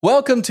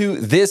Welcome to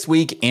This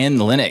Week in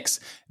Linux.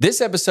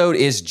 This episode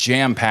is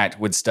jam-packed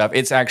with stuff.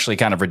 It's actually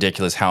kind of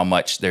ridiculous how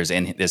much there's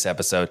in this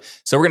episode.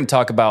 So we're going to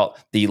talk about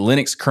the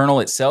Linux kernel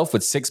itself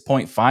with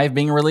 6.5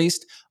 being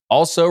released.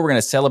 Also, we're going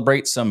to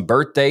celebrate some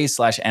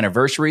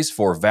birthdays/anniversaries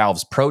for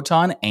Valve's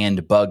Proton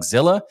and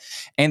Bugzilla.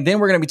 And then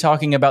we're going to be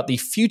talking about the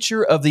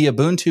future of the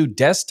Ubuntu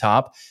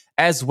desktop,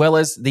 as well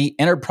as the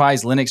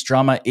enterprise Linux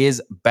drama is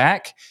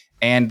back.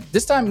 And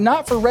this time,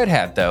 not for Red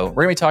Hat, though.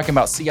 We're going to be talking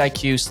about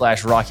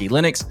CIQ/Rocky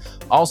Linux.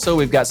 Also,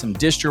 we've got some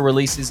distro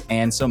releases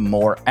and some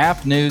more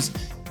app news.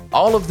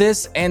 All of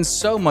this and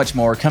so much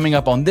more coming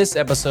up on this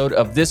episode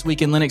of This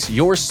Week in Linux,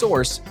 your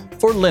source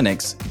for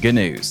Linux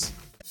GNU.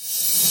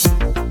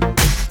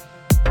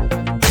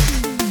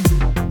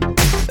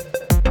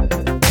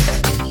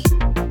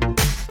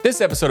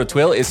 This episode of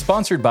Twill is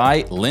sponsored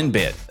by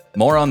Linbit.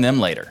 More on them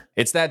later.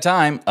 It's that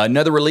time.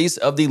 Another release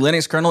of the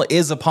Linux kernel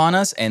is upon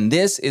us, and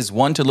this is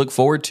one to look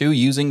forward to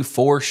using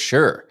for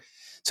sure.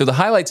 So the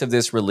highlights of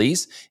this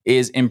release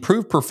is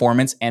improved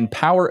performance and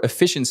power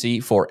efficiency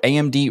for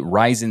AMD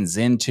Ryzen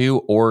Zen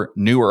 2 or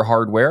newer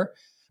hardware,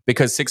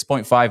 because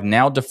 6.5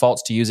 now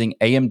defaults to using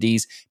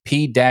AMD's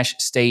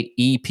P-State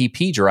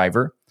EPP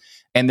driver.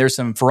 And there's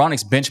some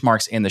Phoronix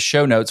benchmarks in the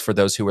show notes for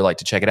those who would like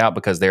to check it out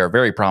because they are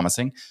very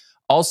promising.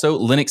 Also,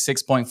 Linux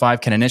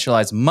 6.5 can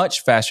initialize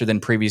much faster than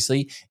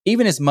previously,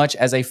 even as much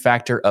as a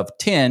factor of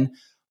 10,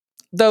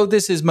 though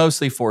this is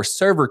mostly for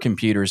server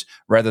computers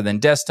rather than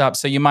desktop,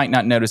 so you might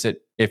not notice it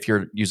if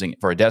you're using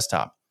it for a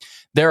desktop.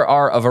 There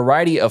are a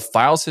variety of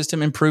file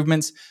system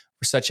improvements,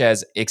 such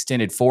as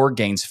Extended 4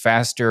 gains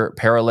faster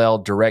parallel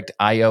direct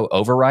I/O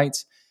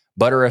overwrites,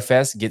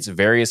 ButterFS gets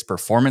various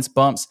performance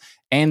bumps,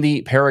 and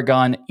the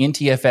Paragon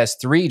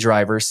NTFS3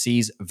 driver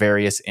sees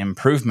various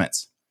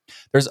improvements.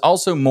 There's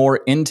also more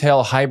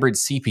Intel hybrid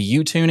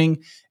CPU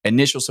tuning,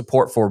 initial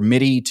support for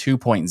MIDI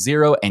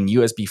 2.0 and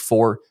USB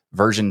 4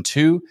 version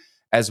 2,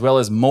 as well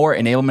as more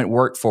enablement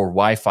work for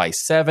Wi-Fi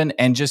 7,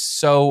 and just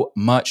so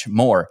much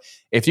more.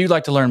 If you'd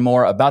like to learn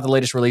more about the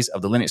latest release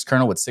of the Linux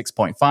kernel with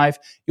 6.5,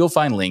 you'll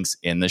find links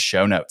in the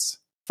show notes.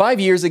 5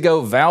 years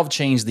ago, Valve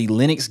changed the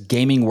Linux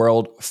gaming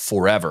world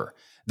forever.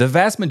 The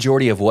vast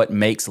majority of what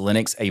makes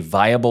Linux a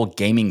viable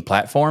gaming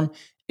platform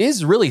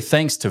is really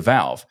thanks to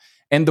Valve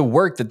and the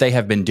work that they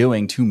have been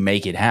doing to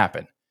make it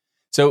happen.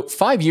 So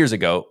 5 years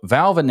ago,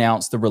 Valve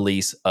announced the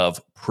release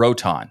of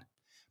Proton.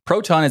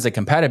 Proton is a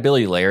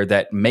compatibility layer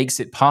that makes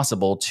it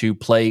possible to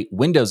play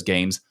Windows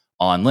games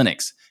on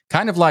Linux.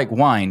 Kind of like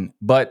Wine,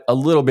 but a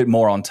little bit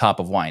more on top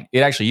of Wine.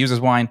 It actually uses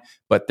Wine,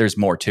 but there's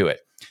more to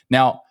it.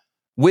 Now,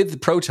 with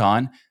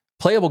Proton,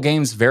 playable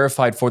games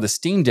verified for the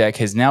Steam Deck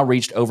has now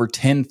reached over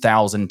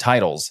 10,000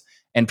 titles,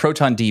 and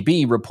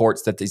ProtonDB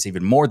reports that there's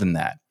even more than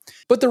that.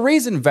 But the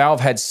reason Valve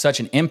had such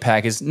an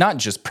impact is not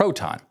just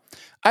Proton.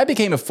 I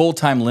became a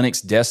full-time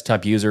Linux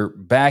desktop user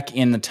back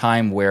in the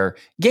time where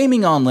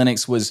gaming on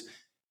Linux was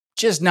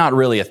just not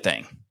really a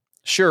thing.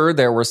 Sure,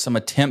 there were some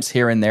attempts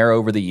here and there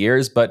over the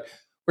years, but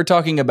we're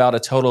talking about a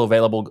total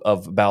available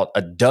of about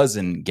a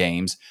dozen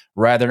games,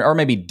 or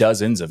maybe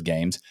dozens of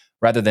games,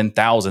 rather than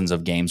thousands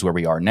of games where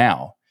we are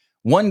now.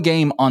 One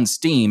game on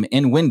Steam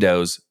in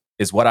Windows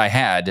is what I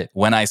had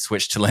when I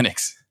switched to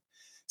Linux.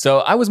 So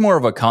I was more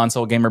of a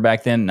console gamer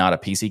back then, not a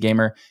PC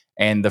gamer.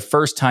 And the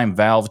first time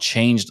Valve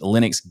changed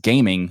Linux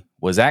gaming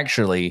was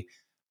actually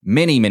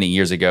many, many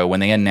years ago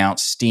when they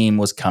announced Steam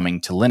was coming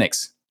to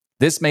Linux.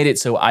 This made it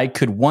so I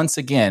could once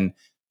again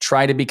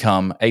try to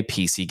become a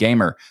PC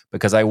gamer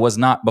because I was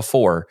not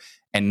before.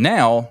 And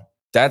now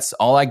that's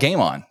all I game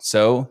on.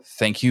 So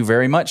thank you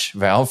very much,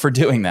 Valve, for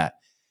doing that.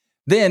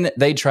 Then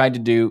they tried to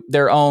do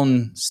their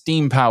own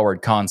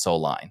Steam-powered console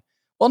line.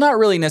 Well, not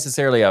really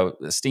necessarily a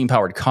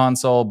Steam-powered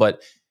console,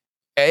 but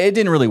it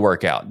didn't really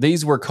work out.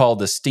 These were called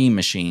the Steam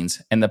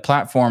machines, and the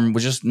platform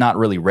was just not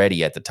really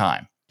ready at the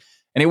time.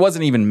 And it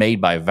wasn't even made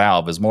by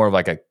Valve. It was more of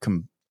like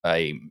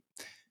a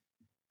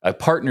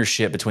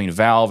partnership between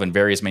Valve and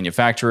various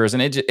manufacturers,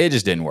 and it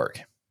just didn't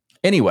work.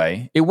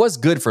 Anyway, it was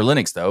good for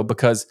Linux, though,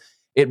 because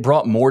it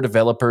brought more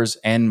developers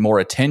and more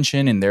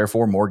attention, and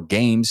therefore more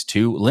games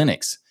to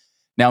Linux.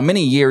 Now,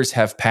 many years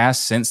have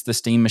passed since the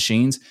Steam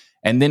machines,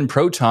 and then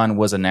Proton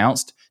was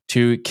announced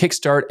to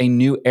kickstart a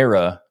new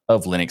era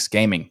of Linux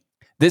gaming.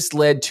 This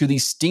led to the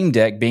Steam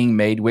Deck being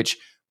made, which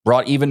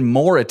brought even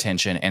more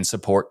attention and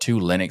support to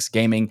Linux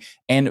gaming,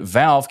 and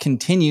Valve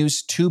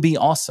continues to be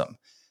awesome.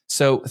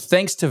 So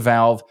thanks to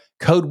Valve,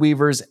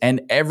 Codeweavers, and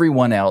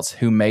everyone else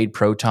who made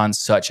Proton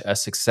such a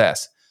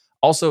success.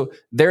 Also,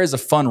 there is a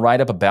fun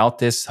write-up about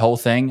this whole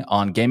thing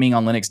on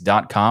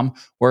gamingonlinux.com,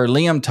 where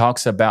Liam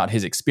talks about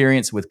his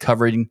experience with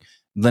covering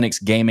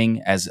Linux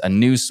gaming as a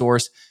news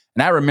source.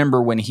 And I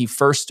remember when he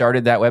first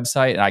started that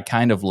website, and I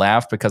kind of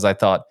laughed because I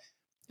thought,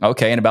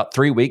 okay, in about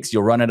 3 weeks,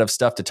 you'll run out of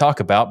stuff to talk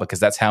about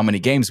because that's how many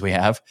games we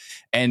have.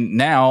 And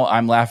now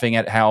I'm laughing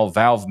at how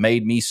Valve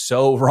made me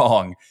so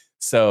wrong.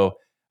 So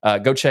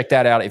go check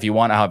that out if you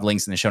want. I'll have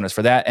links in the show notes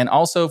for that. And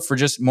also for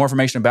just more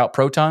information about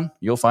Proton,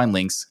 you'll find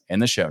links in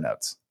the show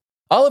notes.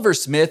 Oliver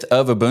Smith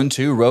of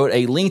Ubuntu wrote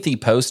a lengthy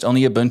post on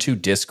the Ubuntu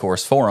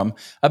Discourse forum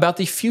about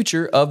the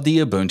future of the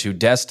Ubuntu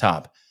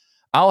desktop.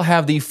 I'll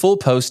have the full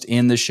post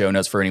in the show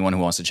notes for anyone who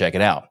wants to check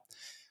it out.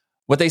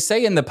 What they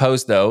say in the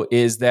post, though,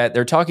 is that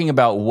they're talking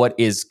about what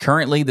is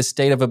currently the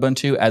state of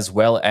Ubuntu as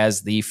well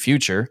as the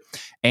future.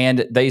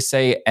 And they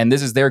say, and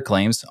this is their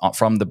claims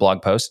from the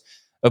blog post,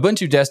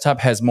 Ubuntu Desktop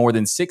has more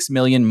than 6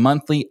 million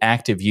monthly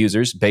active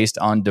users based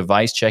on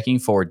device checking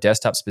for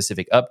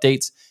desktop-specific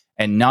updates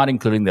and not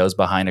including those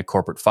behind a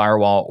corporate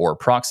firewall or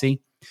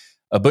proxy.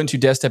 Ubuntu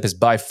Desktop is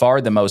by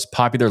far the most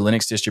popular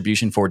Linux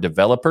distribution for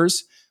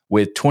developers,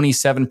 with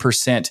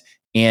 27%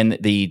 in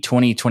the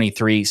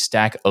 2023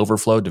 Stack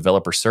Overflow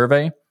Developer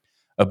Survey.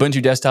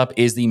 Ubuntu Desktop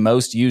is the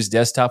most used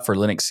desktop for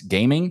Linux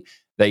gaming.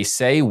 They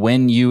say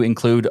when you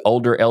include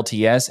older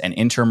LTS and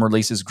interim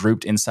releases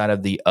grouped inside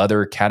of the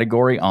other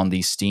category on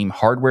the Steam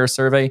Hardware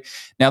Survey.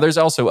 Now, there's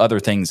also other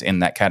things in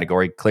that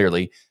category,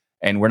 clearly,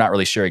 and we're not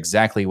really sure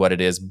exactly what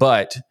it is,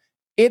 but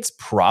it's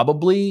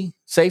probably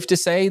safe to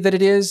say that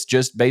it is,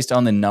 just based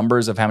on the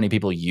numbers of how many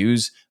people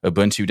use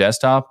Ubuntu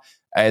Desktop,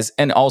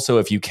 and also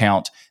if you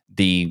count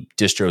the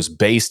distros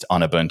based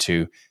on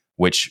Ubuntu,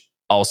 which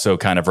also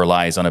kind of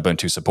relies on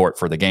Ubuntu support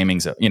for the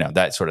gaming, so,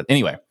 that sort of.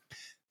 Anyway,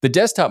 the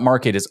desktop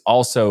market is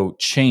also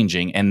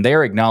changing, and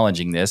they're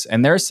acknowledging this,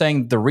 and they're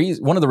saying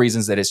one of the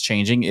reasons that it's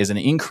changing is an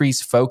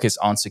increased focus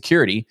on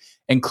security,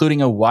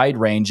 including a wide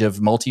range of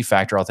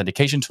multi-factor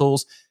authentication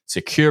tools,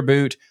 secure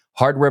boot,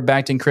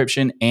 hardware-backed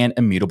encryption, and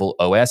immutable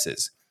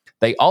OSs.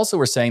 They also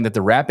were saying that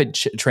the rapid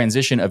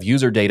transition of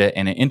user data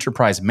and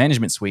enterprise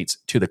management suites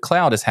to the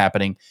cloud is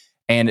happening,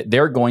 and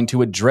they're going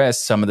to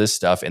address some of this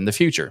stuff in the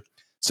future.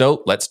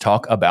 So let's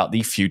talk about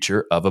the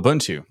future of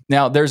Ubuntu.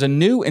 Now, there's a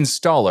new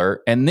installer,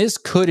 and this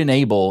could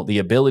enable the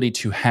ability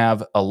to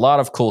have a lot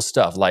of cool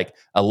stuff, like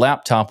a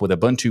laptop with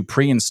Ubuntu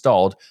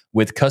pre-installed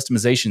with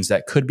customizations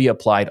that could be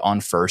applied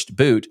on first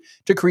boot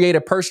to create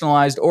a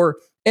personalized or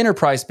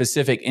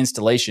enterprise-specific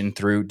installation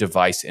through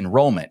device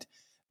enrollment.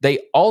 They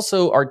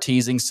also are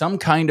teasing some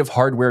kind of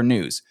hardware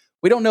news.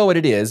 We don't know what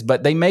it is,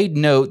 but they made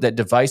note that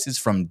devices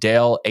from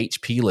Dell,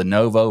 HP,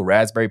 Lenovo,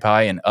 Raspberry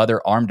Pi, and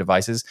other ARM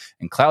devices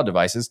and cloud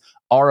devices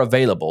are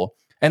available.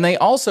 And they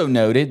also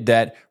noted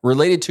that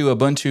related to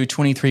Ubuntu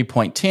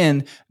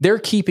 23.10, they're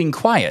keeping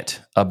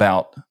quiet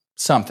about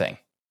something.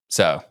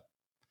 So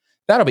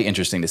that'll be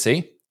interesting to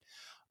see.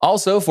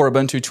 Also, for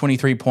Ubuntu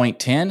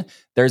 23.10,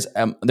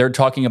 they're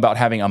talking about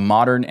having a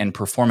modern and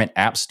performant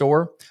app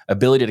store,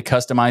 ability to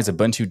customize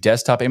Ubuntu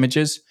desktop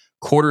images,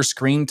 quarter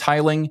screen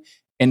tiling,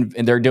 and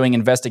they're doing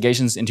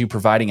investigations into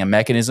providing a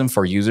mechanism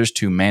for users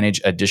to manage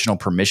additional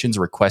permissions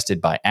requested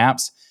by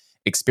apps,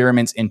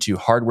 experiments into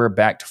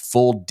hardware-backed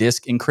full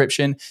disk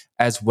encryption,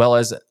 as well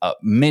as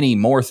many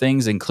more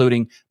things,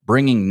 including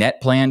bringing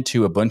NetPlan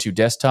to Ubuntu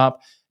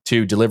Desktop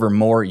to deliver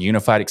more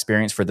unified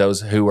experience for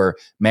those who are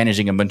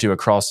managing Ubuntu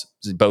across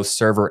both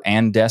server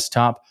and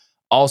desktop.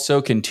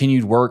 Also,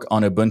 continued work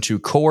on Ubuntu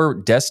Core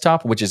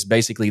Desktop, which is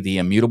basically the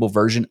immutable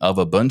version of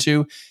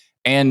Ubuntu,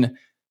 and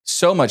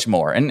so much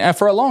more. And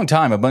for a long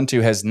time,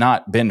 Ubuntu has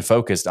not been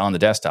focused on the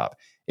desktop.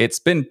 It's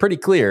been pretty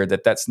clear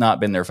that that's not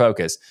been their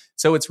focus.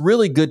 So it's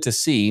really good to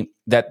see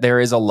that there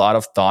is a lot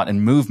of thought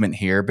and movement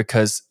here,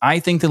 because I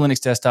think the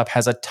Linux desktop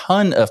has a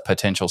ton of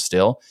potential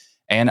still,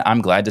 and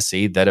I'm glad to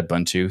see that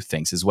Ubuntu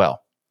thinks as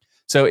well.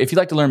 So if you'd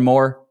like to learn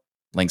more,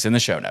 links in the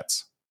show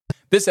notes.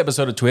 This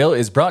episode of Twill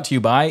is brought to you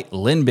by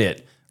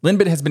Linbit.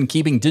 Linbit has been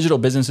keeping digital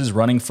businesses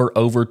running for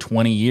over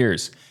 20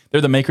 years.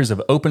 They're the makers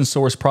of open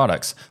source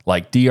products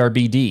like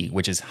DRBD,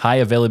 which is high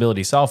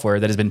availability software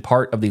that has been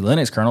part of the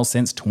Linux kernel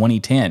since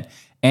 2010,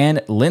 and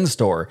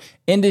LinStore,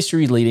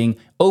 industry-leading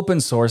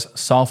open source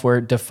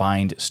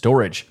software-defined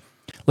storage.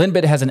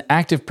 Linbit has an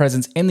active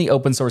presence in the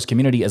open source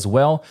community as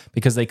well,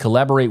 because they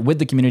collaborate with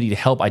the community to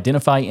help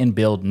identify and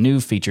build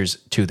new features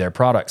to their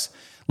products.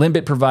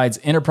 Linbit provides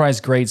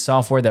enterprise-grade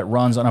software that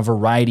runs on a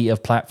variety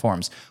of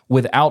platforms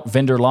without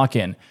vendor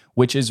lock-in,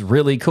 which is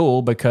really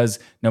cool because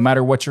no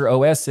matter what your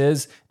OS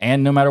is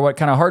and no matter what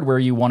kind of hardware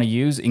you want to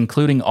use,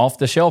 including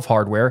off-the-shelf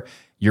hardware,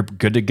 you're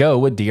good to go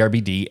with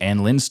DRBD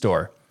and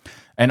LinStore.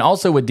 And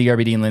also with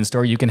DRBD and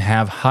LinStore, you can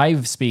have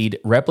high-speed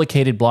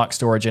replicated block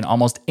storage in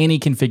almost any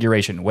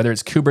configuration, whether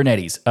it's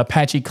Kubernetes,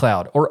 Apache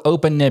Cloud, or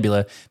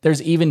OpenNebula.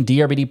 There's even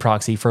DRBD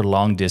proxy for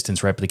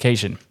long-distance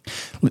replication.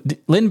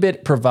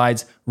 Linbit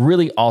provides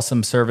really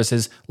awesome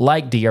services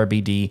like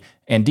DRBD,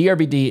 and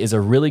DRBD is a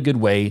really good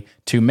way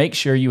to make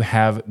sure you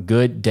have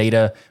good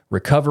data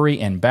recovery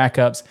and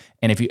backups.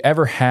 And if you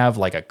ever have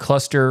like a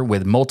cluster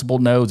with multiple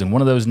nodes and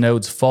one of those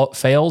nodes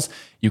fails,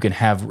 you can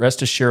have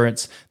rest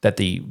assurance that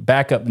the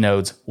backup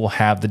nodes will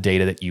have the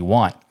data that you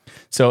want.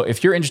 So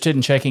if you're interested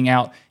in checking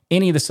out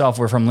any of the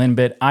software from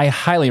Linbit, I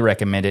highly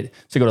recommend it.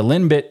 So go to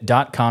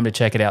linbit.com to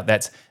check it out.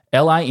 That's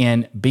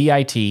linbit.com.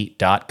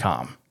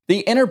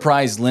 The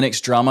enterprise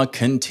Linux drama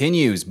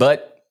continues,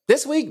 but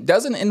this week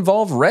doesn't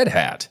involve Red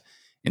Hat.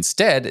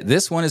 Instead,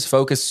 this one is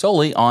focused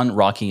solely on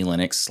Rocky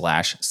Linux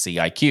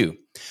 /CIQ.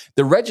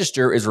 The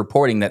Register is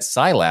reporting that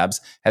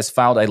Scilabs has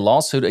filed a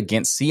lawsuit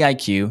against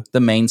CIQ, the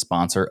main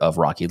sponsor of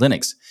Rocky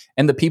Linux,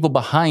 and the people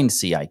behind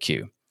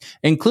CIQ,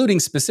 including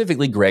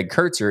specifically Greg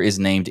Kurtzer is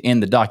named in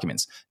the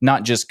documents,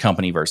 not just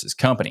company versus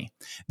company.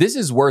 This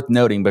is worth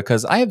noting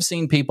because I have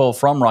seen people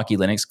from Rocky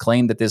Linux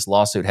claim that this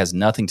lawsuit has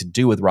nothing to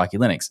do with Rocky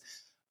Linux.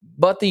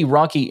 But the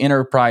Rocky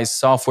Enterprise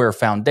Software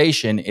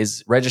Foundation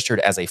is registered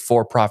as a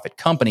for-profit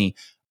company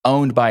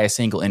owned by a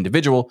single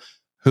individual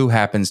who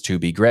happens to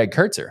be Greg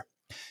Kurtzer.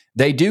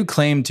 They do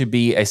claim to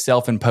be a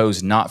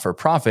self-imposed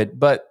not-for-profit,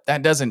 but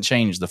that doesn't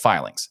change the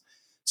filings.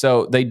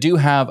 So they do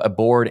have a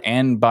board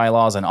and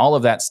bylaws and all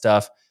of that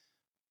stuff,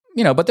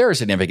 but there are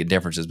significant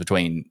differences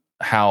between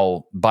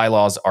how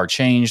bylaws are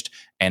changed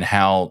and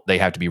how they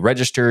have to be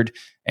registered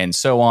and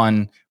so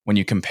on when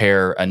you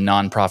compare a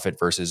nonprofit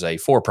versus a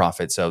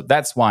for-profit. So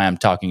that's why I'm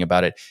talking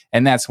about it,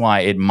 and that's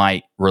why it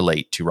might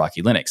relate to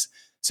Rocky Linux.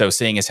 So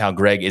seeing as how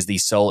Greg is the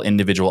sole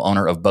individual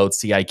owner of both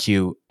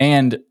CIQ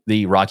and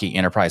the Rocky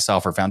Enterprise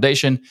Software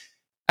Foundation,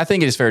 I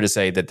think it is fair to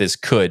say that this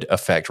could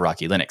affect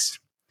Rocky Linux.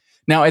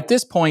 Now, at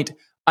this point,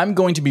 I'm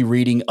going to be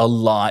reading a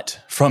lot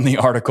from the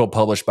article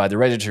published by the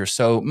Register,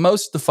 so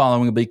most of the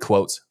following will be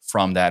quotes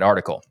from that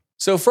article.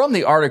 So from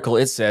the article,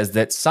 it says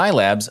that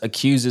Scilabs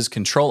accuses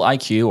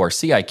Control-IQ, or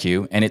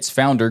CIQ, and its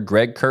founder,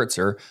 Greg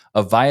Kurtzer,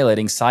 of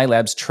violating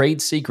Scilabs'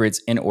 trade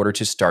secrets in order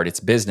to start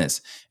its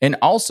business, and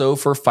also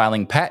for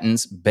filing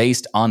patents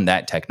based on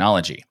that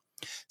technology.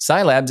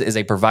 Scilabs is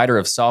a provider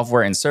of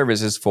software and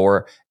services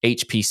for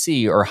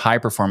HPC, or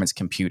high-performance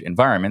compute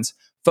environments,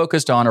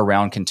 focused on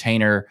around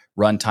container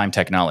runtime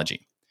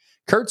technology.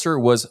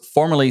 Kurtzer was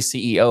formerly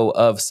CEO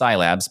of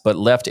Scilabs, but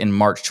left in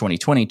March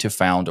 2020 to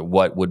found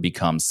what would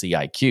become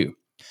CIQ.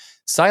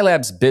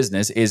 Scilabs'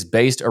 business is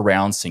based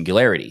around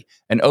Singularity,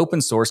 an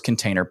open-source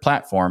container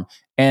platform,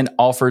 and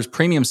offers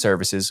premium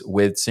services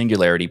with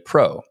Singularity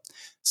Pro.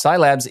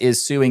 Scilabs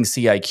is suing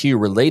CIQ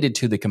related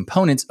to the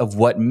components of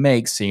what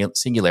makes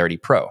Singularity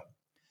Pro.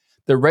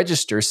 The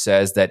Register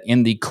says that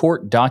in the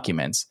court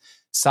documents,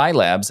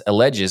 Scilabs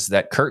alleges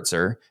that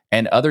Kurtzer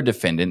and other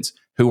defendants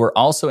who were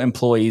also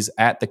employees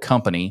at the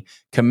company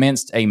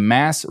commenced a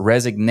mass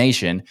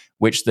resignation,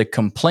 which the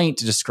complaint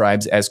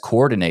describes as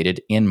coordinated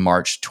in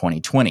March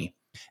 2020.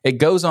 It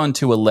goes on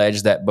to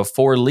allege that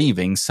before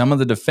leaving, some of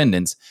the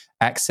defendants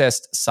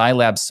accessed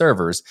Scilabs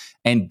servers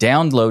and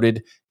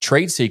downloaded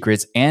trade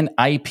secrets and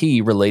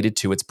IP related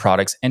to its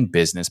products and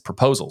business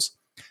proposals.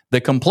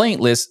 The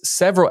complaint lists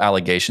several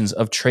allegations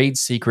of trade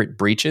secret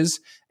breaches,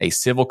 a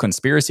civil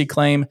conspiracy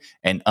claim,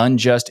 an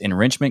unjust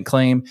enrichment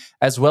claim,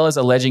 as well as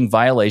alleging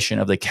violation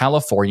of the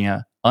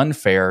California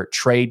Unfair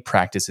Trade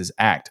Practices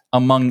Act,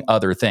 among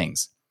other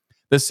things.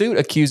 The suit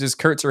accuses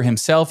Kurtzer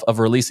himself of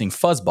releasing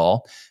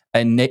Fuzzball,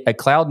 a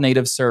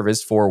cloud-native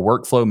service for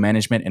workflow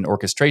management and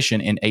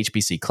orchestration in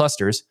HPC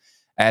clusters,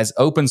 as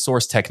open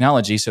source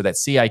technology so that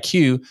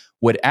CIQ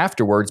would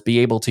afterwards be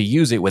able to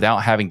use it without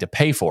having to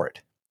pay for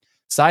it.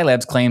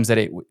 Scilabs claims that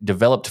it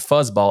developed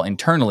Fuzzball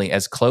internally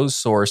as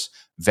closed-source,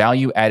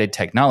 value-added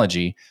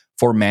technology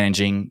for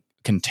managing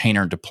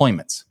container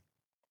deployments.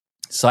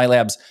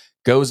 Scilabs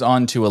goes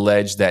on to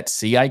allege that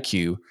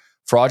CIQ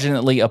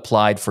fraudulently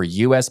applied for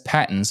U.S.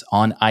 patents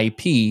on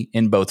IP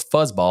in both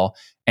Fuzzball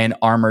and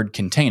armored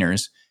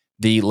containers,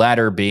 the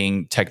latter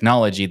being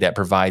technology that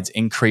provides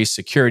increased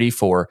security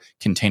for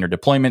container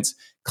deployments,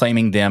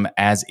 claiming them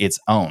as its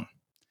own.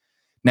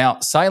 Now,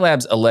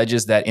 Scilabs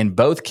alleges that in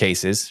both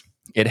cases,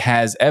 it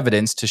has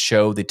evidence to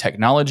show the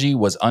technology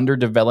was under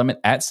development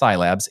at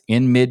Scilabs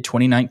in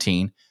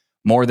mid-2019,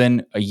 more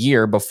than a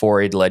year before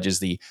it alleges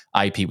the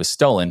IP was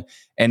stolen,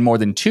 and more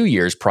than 2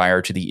 years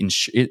prior to the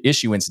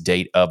issuance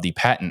date of the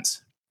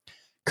patents.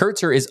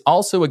 Kurtzer is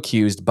also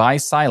accused by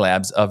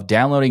Scilabs of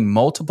downloading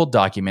multiple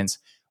documents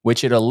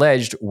which it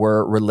alleged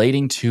were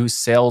relating to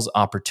sales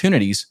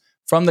opportunities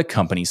from the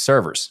company's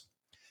servers,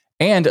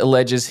 and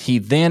alleges he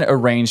then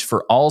arranged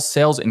for all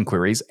sales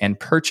inquiries and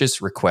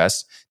purchase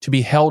requests to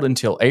be held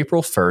until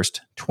April 1st,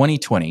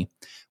 2020,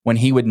 when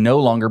he would no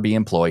longer be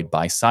employed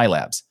by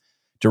Scilabs,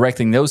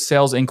 directing those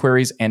sales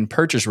inquiries and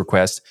purchase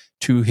requests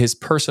to his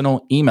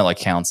personal email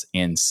accounts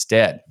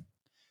instead.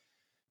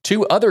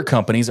 2 other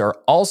companies are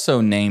also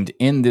named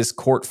in this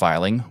court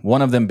filing,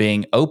 one of them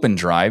being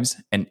OpenDrives,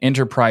 an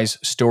enterprise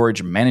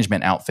storage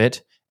management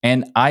outfit,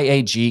 and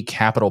IAG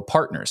Capital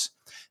Partners.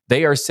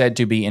 They are said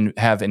to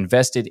have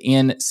invested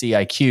in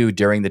CIQ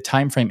during the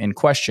timeframe in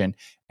question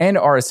and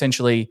are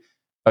essentially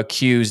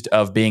accused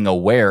of being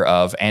aware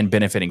of and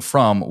benefiting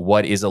from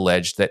what is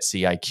alleged that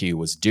CIQ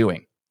was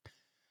doing.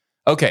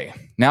 Okay,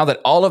 now that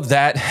all of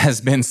that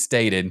has been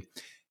stated,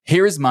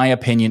 here is my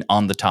opinion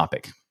on the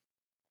topic.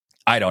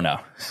 I don't know.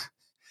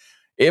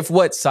 If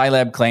what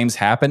Scilab claims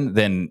happened,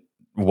 then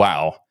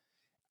wow.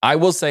 I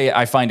will say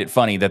I find it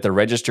funny that the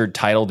Register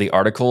titled the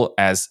article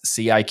as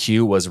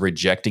CIQ was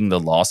rejecting the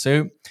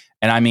lawsuit.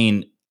 And I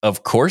mean,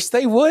 of course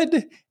they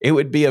would. It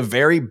would be a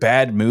very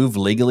bad move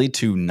legally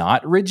to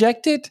not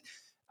reject it.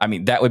 I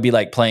mean, that would be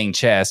like playing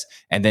chess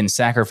and then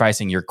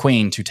sacrificing your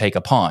queen to take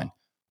a pawn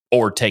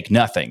or take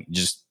nothing.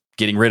 Just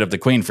getting rid of the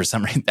queen for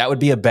some reason. That would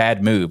be a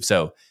bad move.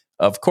 So,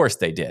 of course,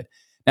 they did.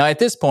 Now, at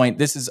this point,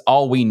 this is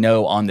all we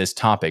know on this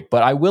topic,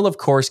 but I will, of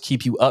course,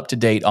 keep you up to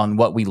date on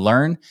what we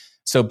learn.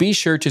 So be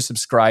sure to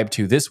subscribe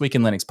to This Week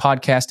in Linux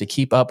podcast to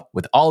keep up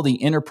with all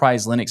the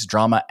enterprise Linux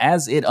drama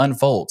as it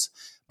unfolds.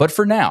 But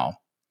for now,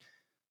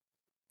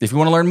 if you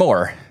want to learn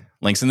more,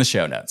 links in the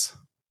show notes.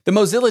 The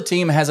Mozilla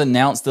team has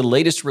announced the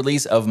latest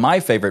release of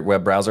my favorite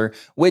web browser,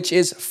 which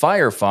is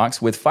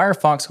Firefox with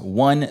Firefox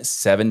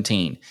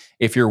 1.17.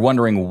 If you're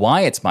wondering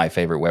why it's my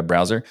favorite web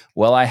browser,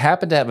 well, I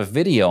happen to have a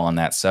video on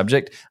that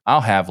subject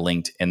I'll have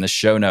linked in the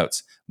show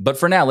notes. But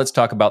for now, let's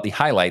talk about the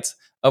highlights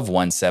of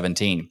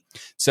 1.17.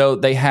 So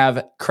they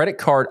have credit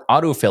card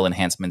autofill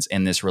enhancements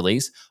in this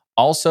release.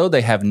 Also,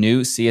 they have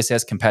new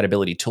CSS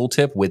compatibility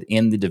tooltip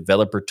within the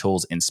Developer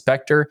Tools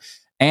Inspector.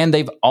 And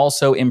they've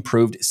also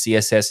improved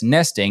CSS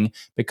nesting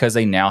because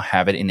they now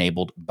have it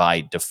enabled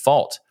by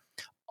default.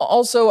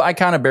 Also, I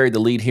kind of buried the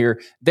lead here.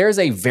 There's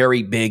a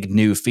very big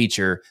new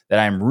feature that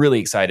I'm really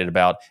excited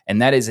about,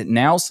 and that is it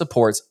now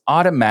supports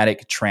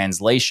automatic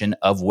translation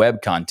of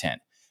web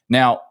content.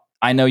 Now,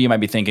 I know you might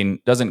be thinking,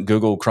 doesn't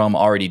Google Chrome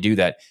already do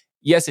that?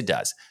 Yes, it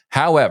does.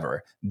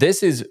 However,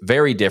 this is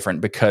very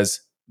different because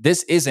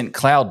this isn't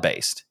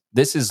cloud-based.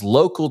 This is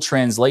local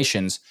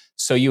translations,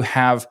 so you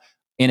have,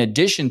 in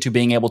addition to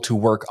being able to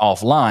work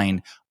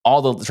offline,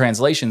 all the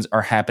translations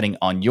are happening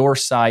on your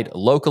side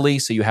locally,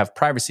 so you have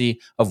privacy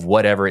of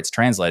whatever it's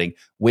translating,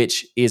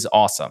 which is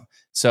awesome.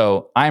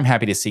 So I'm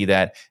happy to see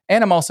that,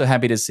 and I'm also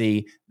happy to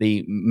see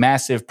the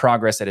massive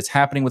progress that is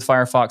happening with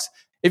Firefox.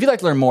 If you'd like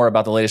to learn more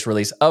about the latest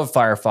release of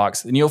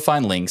Firefox, then you'll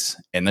find links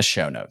in the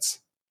show notes.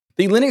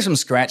 The Linux from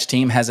Scratch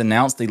team has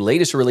announced the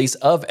latest release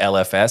of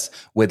LFS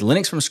with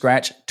Linux from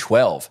Scratch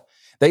 12.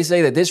 They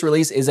say that this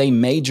release is a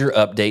major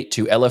update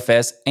to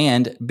LFS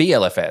and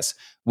BLFS,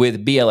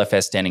 with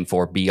BLFS standing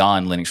for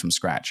Beyond Linux from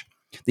Scratch.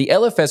 The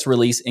LFS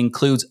release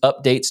includes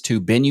updates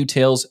to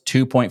binutils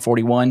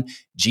 2.41,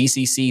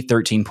 GCC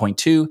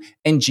 13.2,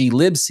 and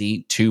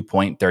glibc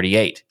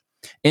 2.38.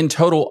 In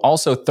total,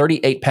 also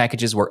 38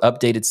 packages were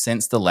updated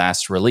since the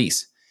last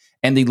release.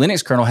 And the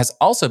Linux kernel has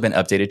also been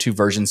updated to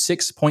version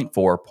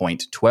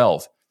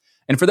 6.4.12.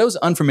 And for those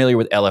unfamiliar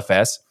with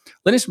LFS,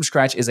 Linux from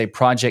Scratch is a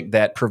project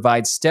that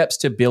provides steps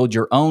to build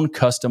your own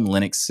custom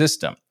Linux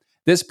system.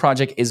 This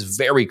project is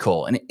very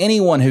cool, and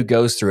anyone who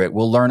goes through it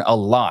will learn a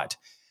lot.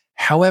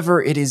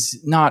 However, it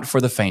is not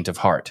for the faint of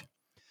heart.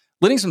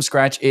 Linux from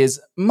Scratch is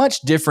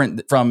much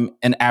different from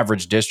an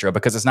average distro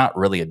because it's not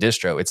really a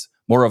distro. It's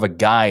more of a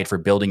guide for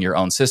building your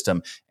own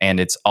system, and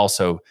it's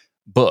also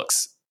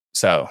books.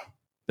 So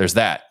there's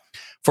that.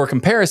 For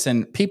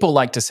comparison, people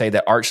like to say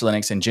that Arch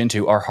Linux and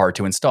Gentoo are hard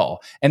to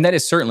install, and that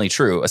is certainly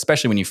true,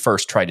 especially when you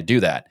first try to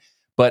do that.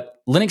 But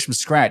Linux from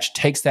Scratch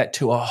takes that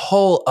to a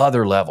whole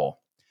other level.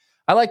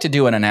 I like to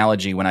do an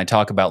analogy when I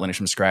talk about Linux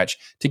from Scratch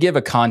to give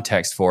a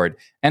context for it,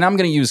 and I'm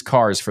going to use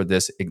cars for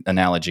this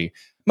analogy.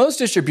 Most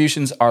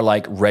distributions are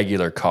like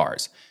regular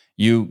cars.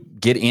 You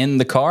get in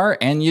the car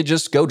and you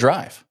just go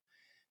drive.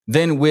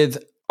 Then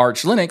with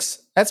Arch Linux,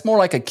 that's more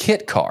like a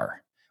kit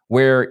car,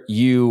 where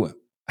you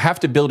have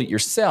to build it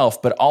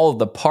yourself, but all of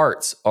the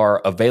parts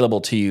are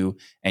available to you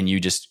and you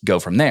just go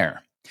from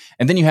there.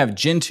 And then you have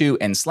Gentoo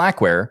and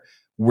Slackware,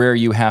 where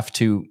you have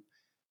to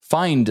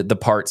find the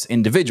parts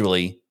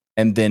individually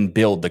and then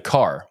build the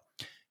car.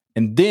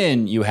 And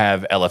then you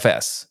have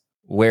LFS,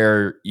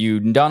 where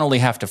you not only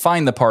have to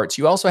find the parts,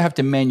 you also have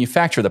to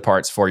manufacture the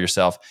parts for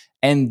yourself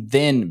and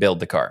then build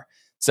the car.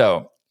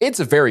 So it's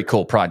a very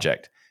cool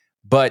project.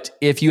 But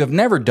if you have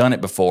never done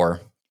it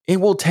before, it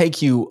will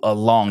take you a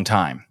long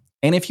time.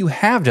 And if you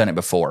have done it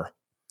before,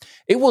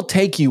 it will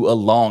take you a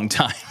long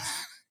time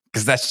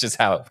because that's just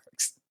how it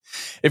works.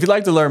 If you'd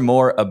like to learn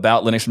more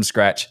about Linux from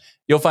Scratch,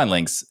 you'll find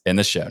links in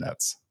the show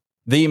notes.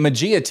 The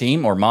Magia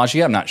team, or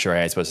Magia, I'm not sure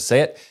how I'm supposed to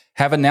say it,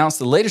 have announced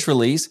the latest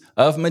release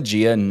of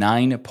Magia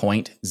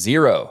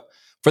 9.0.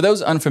 For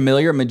those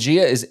unfamiliar,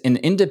 Magia is an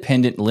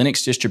independent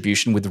Linux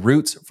distribution with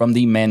roots from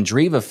the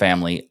Mandriva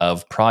family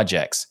of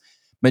projects.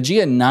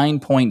 Magia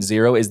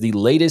 9.0 is the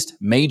latest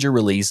major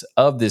release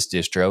of this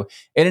distro,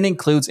 and it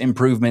includes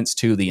improvements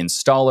to the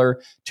installer,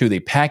 to the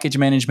package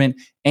management,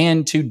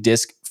 and to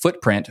disk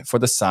footprint for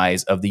the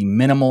size of the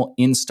minimal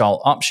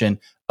install option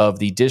of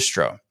the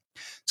distro.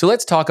 So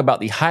let's talk about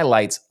the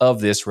highlights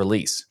of this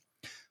release.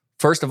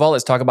 First of all,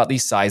 let's talk about the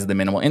size of the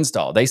minimal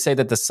install. They say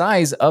that the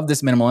size of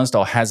this minimal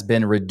install has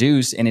been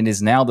reduced, and it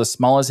is now the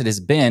smallest it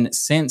has been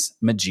since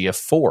Magia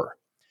 4.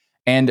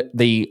 And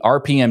the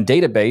RPM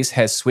database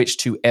has switched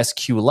to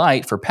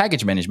SQLite for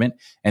package management,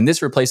 and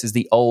this replaces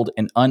the old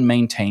and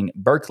unmaintained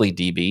Berkeley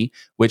DB,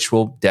 which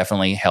will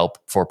definitely help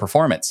for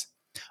performance.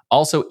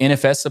 Also,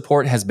 NFS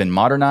support has been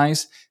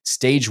modernized.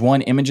 Stage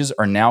 1 images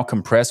are now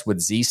compressed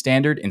with Z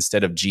standard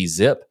instead of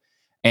gzip,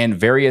 and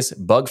various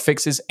bug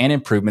fixes and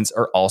improvements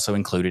are also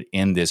included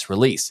in this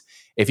release.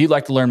 If you'd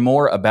like to learn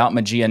more about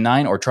Magia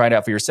 9 or try it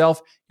out for yourself,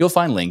 you'll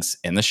find links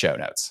in the show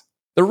notes.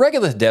 The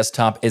Regolith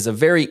desktop is a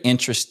very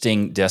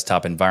interesting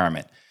desktop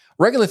environment.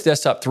 Regolith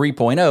Desktop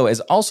 3.0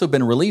 has also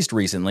been released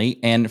recently,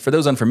 and for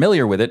those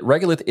unfamiliar with it,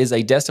 Regolith is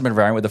a desktop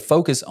environment with a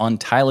focus on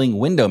tiling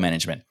window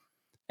management.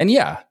 And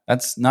yeah,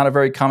 that's not a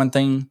very common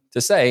thing to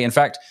say. In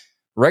fact,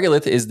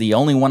 Regolith is the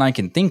only one I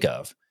can think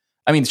of.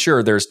 I mean,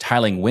 sure, there's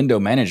tiling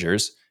window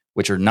managers,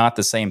 which are not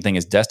the same thing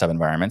as desktop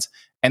environments.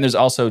 And there's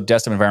also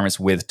desktop environments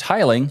with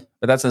tiling,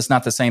 but that's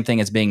not the same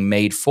thing as being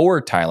made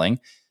for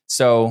tiling.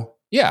 So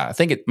yeah, I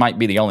think it might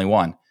be the only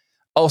one.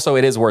 Also,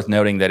 it is worth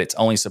noting that it's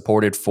only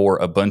supported for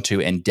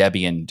Ubuntu and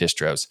Debian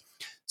distros.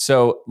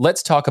 So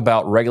let's talk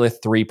about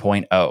Regolith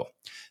 3.0.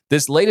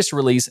 This latest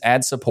release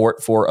adds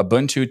support for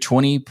Ubuntu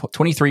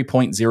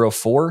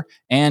 23.04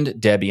 and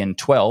Debian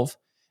 12.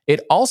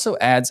 It also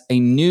adds a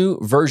new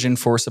version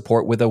for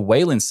support with a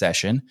Wayland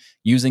session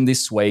using the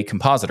Sway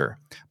compositor.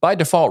 By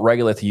default,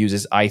 Regolith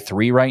uses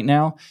i3 right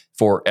now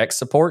for X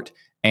support,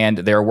 and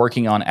they're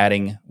working on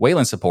adding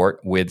Wayland support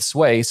with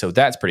Sway, so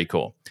that's pretty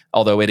cool,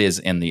 although it is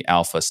in the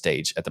alpha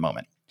stage at the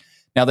moment.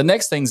 Now, the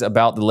next things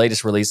about the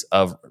latest release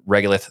of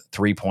Regolith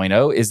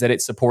 3.0 is that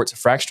it supports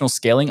fractional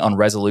scaling on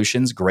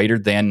resolutions greater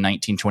than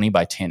 1920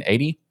 by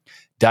 1080.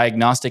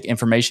 Diagnostic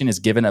information is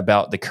given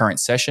about the current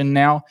session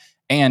now,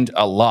 and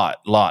a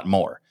lot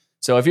more.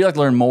 So if you'd like to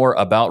learn more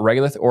about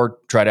Regolith or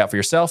try it out for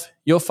yourself,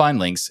 you'll find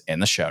links in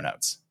the show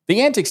notes. The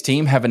Antix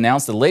team have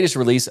announced the latest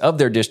release of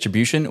their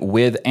distribution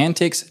with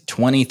Antix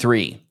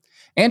 23.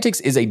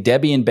 Antix is a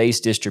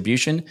Debian-based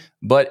distribution,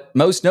 but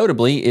most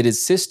notably, it is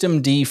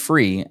systemd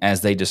free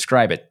as they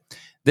describe it.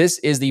 This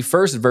is the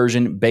first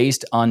version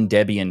based on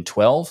Debian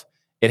 12.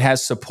 It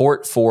has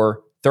support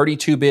for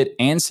 32-bit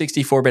and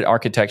 64-bit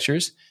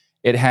architectures.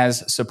 It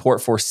has support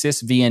for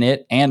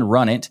sysvinit and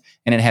runit,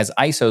 and it has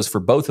ISOs for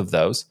both of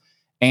those.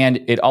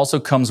 And it also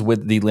comes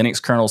with the Linux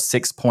kernel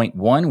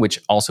 6.1, which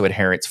also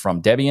inherits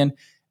from Debian.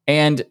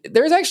 And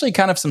there's actually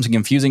kind of some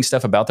confusing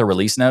stuff about the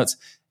release notes.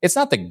 It's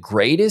not the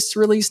greatest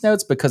release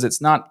notes because it's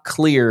not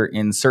clear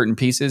in certain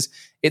pieces.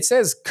 It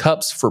says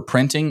cups for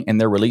printing in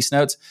their release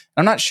notes.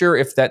 I'm not sure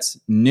if that's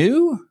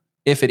new.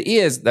 If it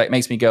is, that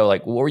makes me go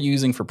like, what were you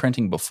using for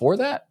printing before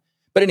that?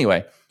 But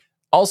anyway,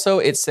 also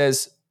it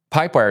says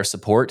Pipewire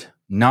support.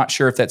 Not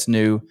sure if that's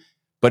new,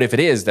 but if it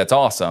is, that's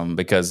awesome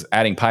because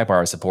adding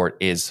Pipewire support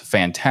is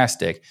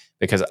fantastic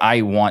because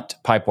I want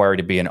Pipewire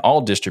to be in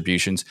all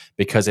distributions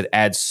because it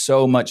adds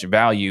so much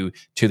value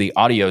to the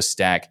audio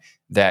stack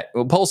that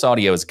Pulse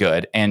Audio is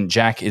good and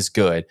Jack is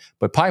good,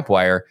 but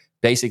Pipewire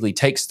basically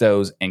takes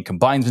those and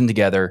combines them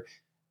together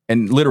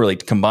and literally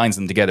combines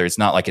them together. It's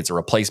not like it's a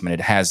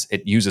replacement.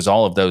 It uses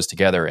all of those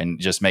together and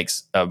just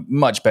makes a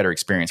much better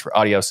experience for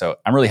audio. So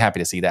I'm really happy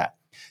to see that.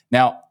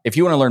 Now, if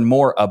you want to learn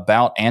more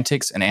about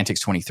Antix and Antix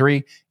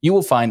 23, you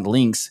will find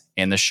links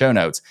in the show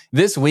notes.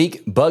 This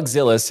week,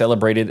 Bugzilla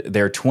celebrated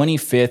their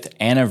 25th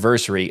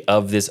anniversary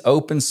of this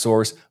open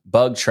source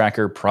bug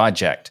tracker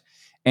project.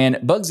 And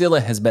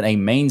Bugzilla has been a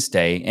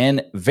mainstay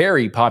and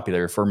very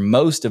popular for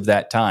most of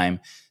that time.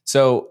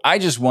 So I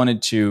just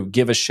wanted to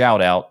give a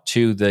shout out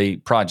to the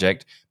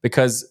project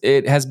because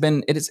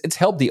it's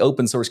helped the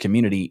open source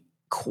community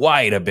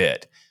quite a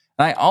bit.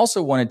 And I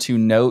also wanted to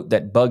note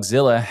that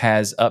Bugzilla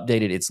has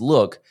updated its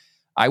look.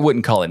 I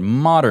wouldn't call it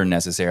modern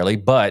necessarily,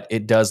 but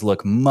it does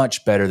look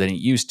much better than it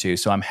used to,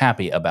 so I'm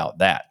happy about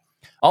that.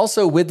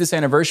 Also, with this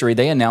anniversary,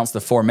 they announced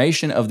the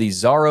formation of the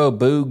Zaro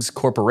Bugs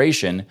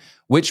Corporation,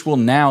 which will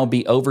now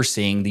be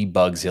overseeing the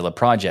Bugzilla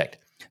project.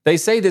 They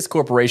say this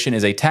corporation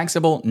is a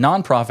taxable,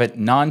 nonprofit,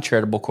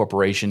 non-charitable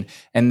corporation,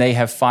 and they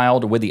have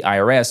filed with the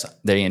IRS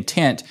their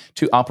intent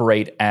to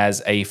operate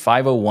as a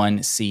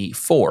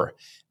 501c4.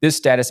 This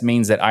status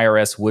means that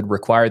IRS would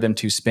require them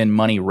to spend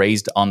money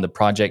raised on the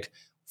project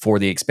for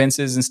the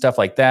expenses and stuff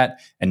like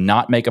that and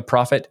not make a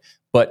profit,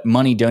 but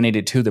money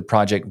donated to the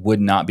project would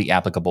not be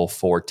applicable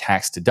for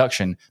tax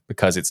deduction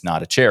because it's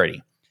not a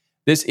charity.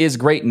 This is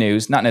great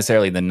news, not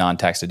necessarily the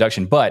non-tax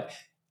deduction, but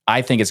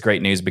I think it's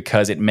great news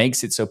because it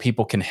makes it so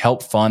people can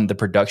help fund the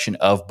production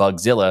of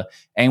Bugzilla,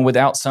 and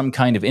without some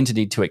kind of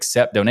entity to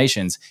accept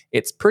donations,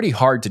 it's pretty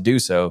hard to do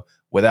so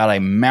without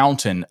a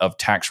mountain of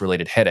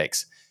tax-related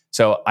headaches.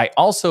 So I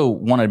also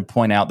wanted to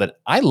point out that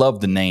I love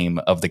the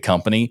name of the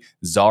company,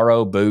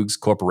 Zaro Bugs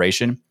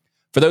Corporation.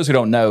 For those who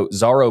don't know,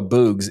 Zaro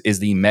Bugs is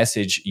the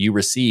message you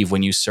receive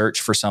when you search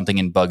for something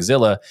in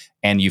Bugzilla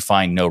and you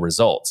find no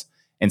results.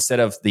 Instead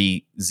of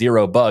the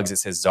 0 bugs, it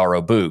says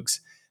Zaro Bugs.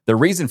 The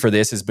reason for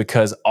this is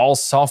because all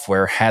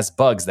software has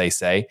bugs, they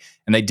say,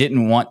 and they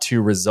didn't want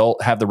to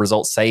have the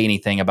results say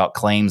anything about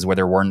claims where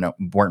there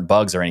weren't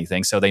bugs or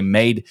anything. So they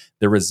made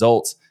the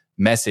results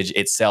message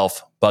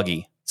itself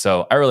buggy.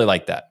 So I really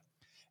like that.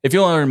 If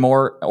you want to learn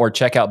more or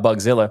check out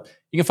Bugzilla,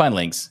 you can find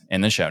links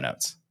in the show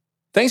notes.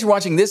 Thanks for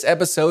watching this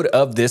episode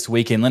of This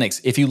Week in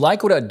Linux. If you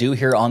like what I do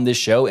here on this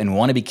show and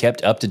want to be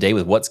kept up to date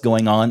with what's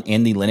going on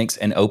in the Linux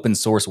and open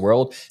source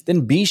world,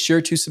 then be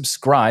sure to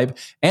subscribe.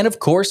 And of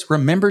course,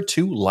 remember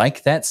to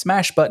like that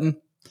smash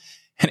button.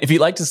 And if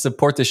you'd like to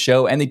support the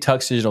show and the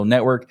Tux Digital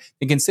Network,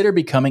 then consider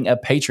becoming a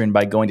patron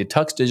by going to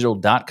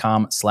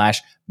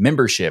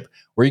tuxdigital.com/membership,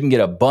 where you can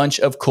get a bunch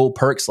of cool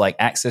perks like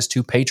access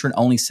to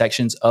patron-only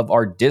sections of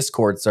our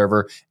Discord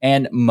server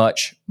and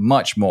much,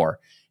 much more.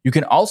 You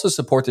can also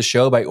support the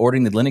show by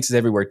ordering the Linux is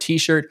Everywhere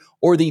t-shirt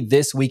or the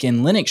This Week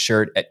in Linux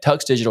shirt at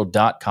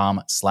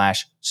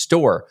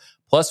tuxdigital.com/store.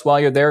 Plus, while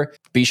you're there,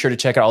 be sure to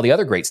check out all the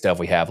other great stuff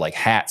we have like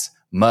hats,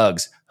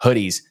 mugs,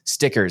 hoodies,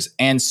 stickers,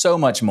 and so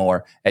much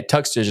more at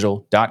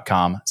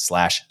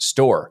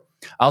tuxdigital.com/store.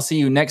 I'll see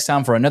you next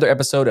time for another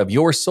episode of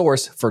your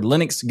source for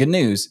Linux good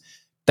news.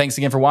 Thanks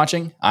again for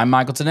watching. I'm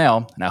Michael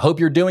Tennell, and I hope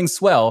you're doing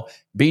swell.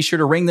 Be sure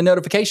to ring the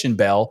notification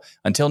bell.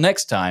 Until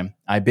next time,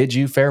 I bid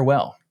you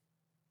farewell.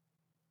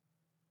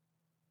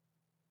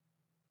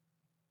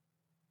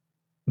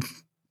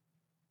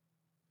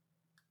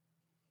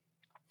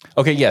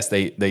 Okay, yes,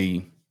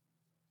 they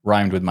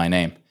rhymed with my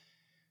name.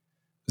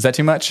 Is that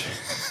too much?